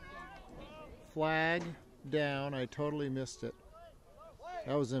 Flag down. I totally missed it.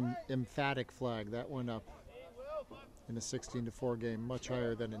 That was an emphatic flag. That went up in a 16-4 game, much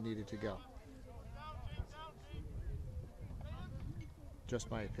higher than it needed to go. Just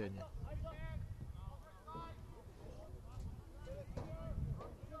my opinion.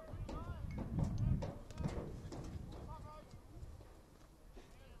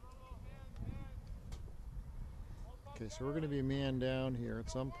 Okay, so we're going to be a man down here at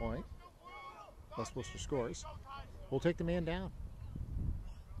some point. Unless Worcester scores. We'll take the man down.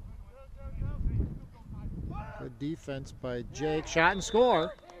 Good defense by Jake. Shot and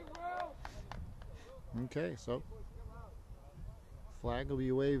score. Okay, so flag will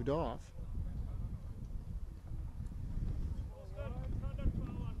be waved off.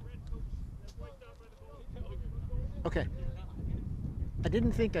 Okay. I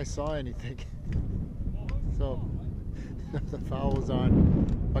didn't think I saw anything. So the foul was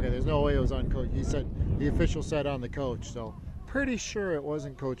on. Okay, there's no way it was on coach. He said, the official said on the coach, so pretty sure it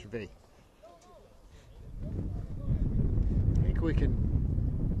wasn't Coach V. I think we can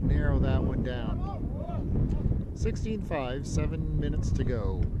narrow that one down. 16-5, 7 minutes to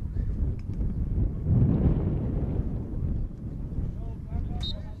go.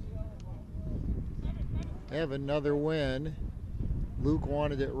 Evan, another win. Luke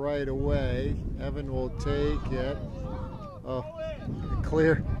wanted it right away. Evan will take it. Oh,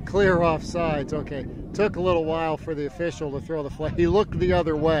 clear offsides. Okay, took a little while for the official to throw the flag. He looked the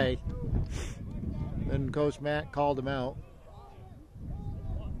other way. Then Coach Matt called him out.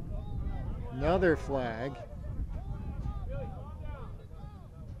 Another flag.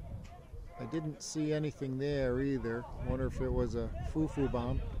 I didn't see anything there either. Wonder if it was a foo-foo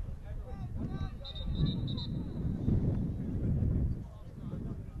bomb.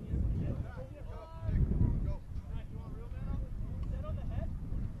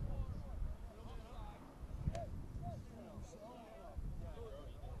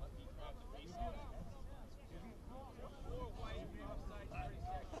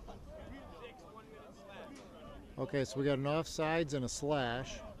 Okay, so we got an offsides and a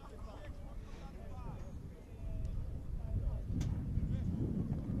slash.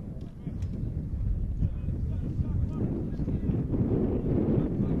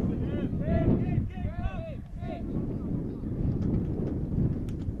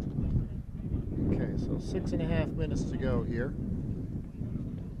 Okay, so 6.5 minutes to go here.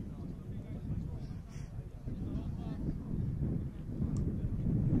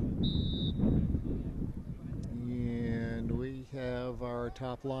 Have our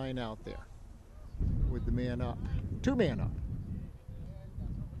top line out there with the man up. 2 man up.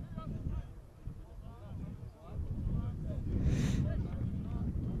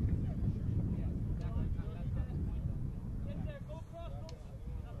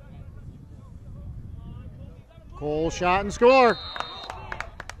 Cole shot and score.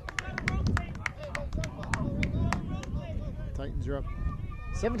 Titans are up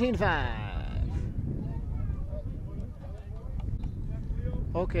 17-5.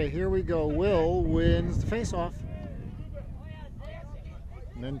 Okay, here we go. Will wins the face-off.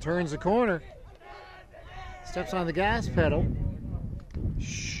 And then turns the corner. Steps on the gas pedal.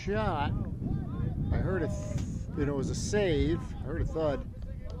 Shot. I heard it was a save. I heard a thud.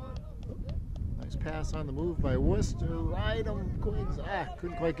 Nice pass on the move by Worcester. Right him, Quiggs.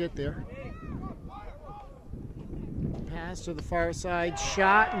 Couldn't quite get there. Pass to the far side.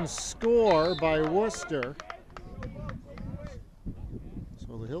 Shot and score by Worcester.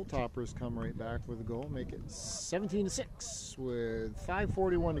 So the Hilltoppers come right back with a goal, make it 17-6 with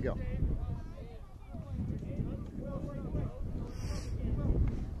 5:41 to go.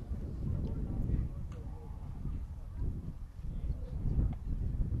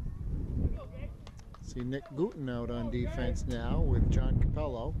 See Nick Gooten out on defense now with John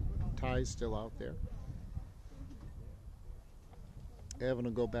Capello. Ty's still out there. Evan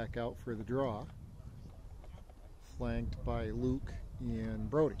will go back out for the draw, flanked by Luke and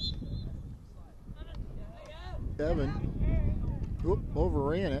Brody. Evan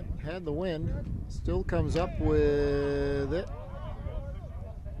overran it, had the wind, still comes up with it.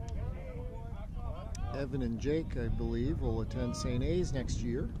 Evan and Jake, I believe, will attend St. A's next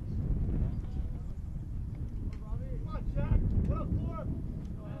year.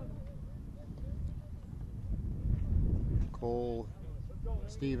 Cole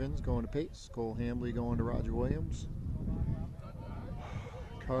Stevens going to Pace, Cole Hambley going to Roger Williams.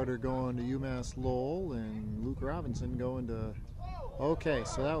 Carter going to UMass Lowell, and Luke Robinson going to... Okay,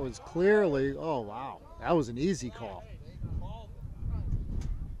 so that was clearly... Oh, wow. That was an easy call.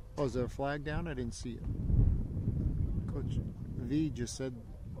 Oh, is there a flag down? I didn't see it. Coach V just said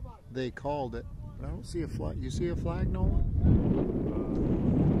they called it. But I don't see a flag. You see a flag, Nolan?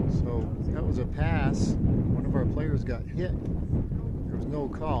 So that was a pass. One of our players got hit. There was no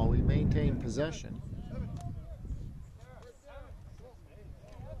call. We maintained possession.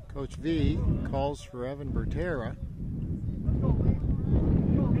 Coach V calls for Evan Bertera.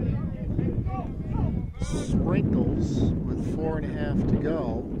 Sprinkles with 4.5 to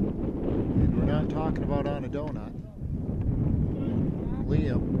go. And we're not talking about on a donut.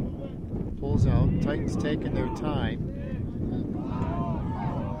 Liam pulls out. Titans taking their time.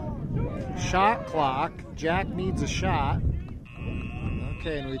 Shot clock. Jack needs a shot.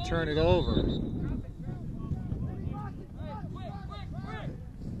 Okay, and we turn it over.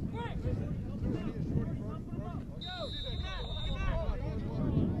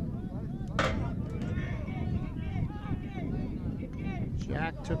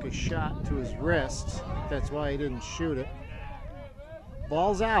 Jack took a shot to his wrist. That's why he didn't shoot it.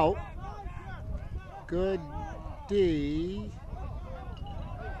 Ball's out. Good D.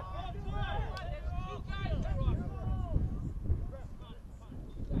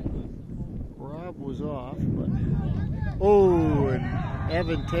 Rob was off, but oh, and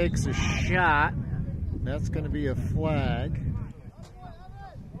Evan takes a shot. That's going to be a flag.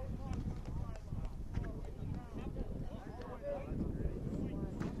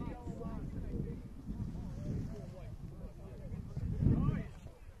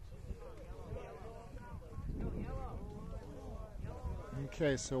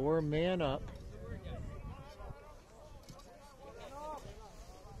 Okay, so we're man up.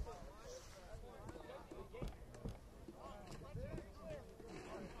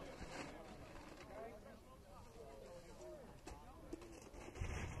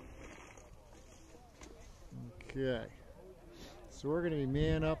 Okay. So we're going to be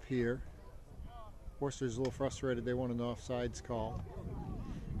man up here. Worcester's a little frustrated. They want an offsides call.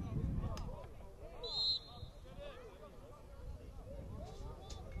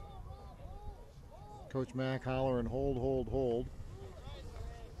 Coach Mack hollering, hold, hold, hold.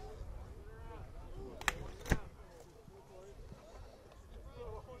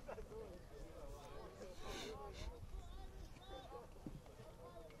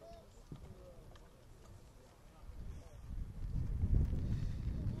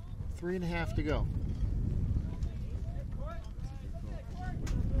 Three and a half to go.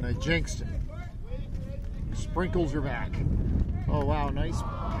 And I jinxed it. Sprinkles are back. Oh wow, nice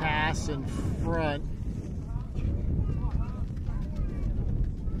pass in front.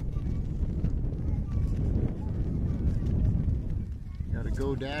 Got a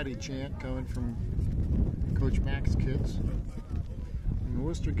Go Daddy chant coming from Coach Mack's kids. And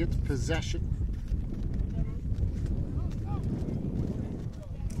Worcester gets possession.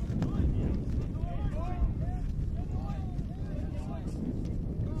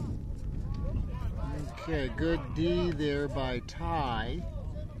 Okay, good D there by Ty.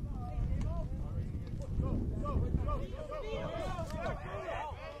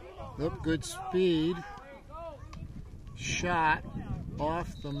 Up, good speed. Shot off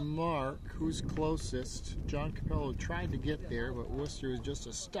the mark. Who's closest? John Capello tried to get there, but Worcester is just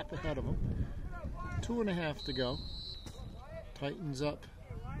a step ahead of him. 2.5 to go. Titans up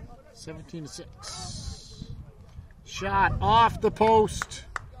 17-6. Shot off the post.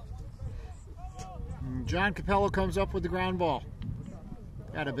 John Capello comes up with the ground ball.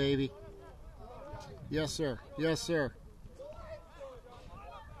 Got a baby. Yes, sir. Yes, sir.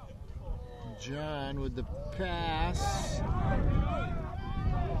 John with the pass.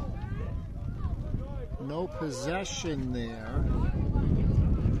 No possession there,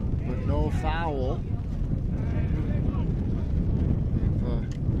 but no foul.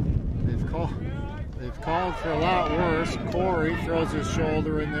 They've called for a lot worse. Corey throws his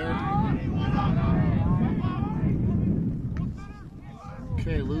shoulder in there.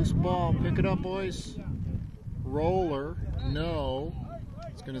 Okay, loose ball. Pick it up, boys. Roller. No.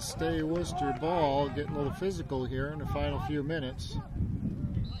 It's going to stay Worcester ball. Getting a little physical here in the final few minutes.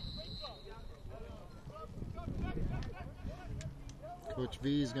 Coach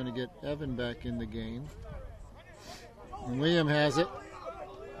V is going to get Evan back in the game. And Liam has it.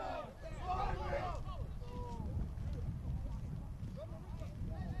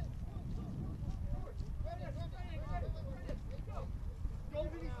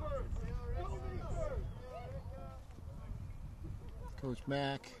 Coach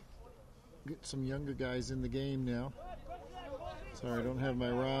Mack, get some younger guys in the game now. Sorry, I don't have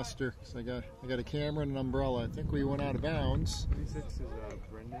my roster because I got a camera and an umbrella. I think we went out of bounds. 26 is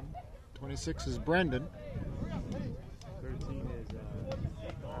Brendan. 26 is Brendan. 13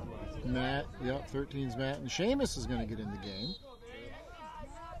 is Matt. Yep, 13 is Matt, and Seamus is going to get in the game.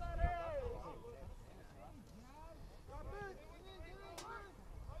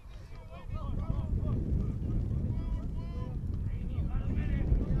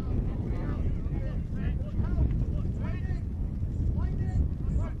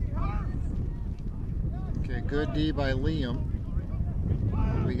 Good D by Liam.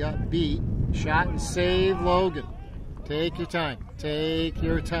 We got beat. Shot and save Logan. Take your time. Take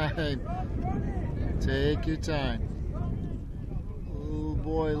your time. Take your time. Oh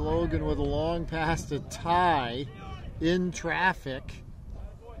boy, Logan with a long pass to Ty in traffic.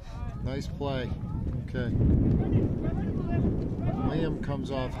 Nice play. Okay. Liam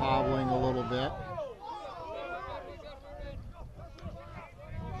comes off hobbling a little bit.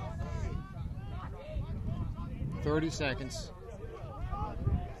 30 seconds.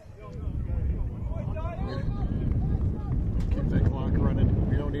 Keep that clock running.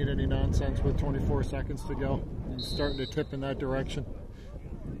 We don't need any nonsense with 24 seconds to go. It's starting to tip in that direction.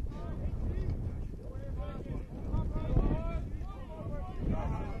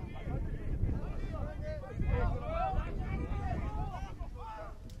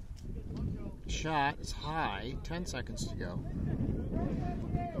 Shot is high. 10 seconds to go.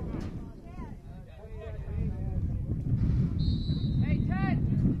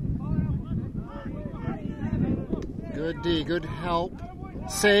 Good D, good help.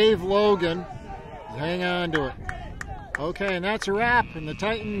 Save Logan. Hang on to it. Okay, and that's a wrap. And the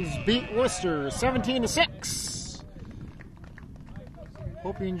Titans beat Worcester 17-6.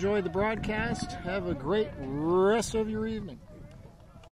 Hope you enjoyed the broadcast. Have a great rest of your evening.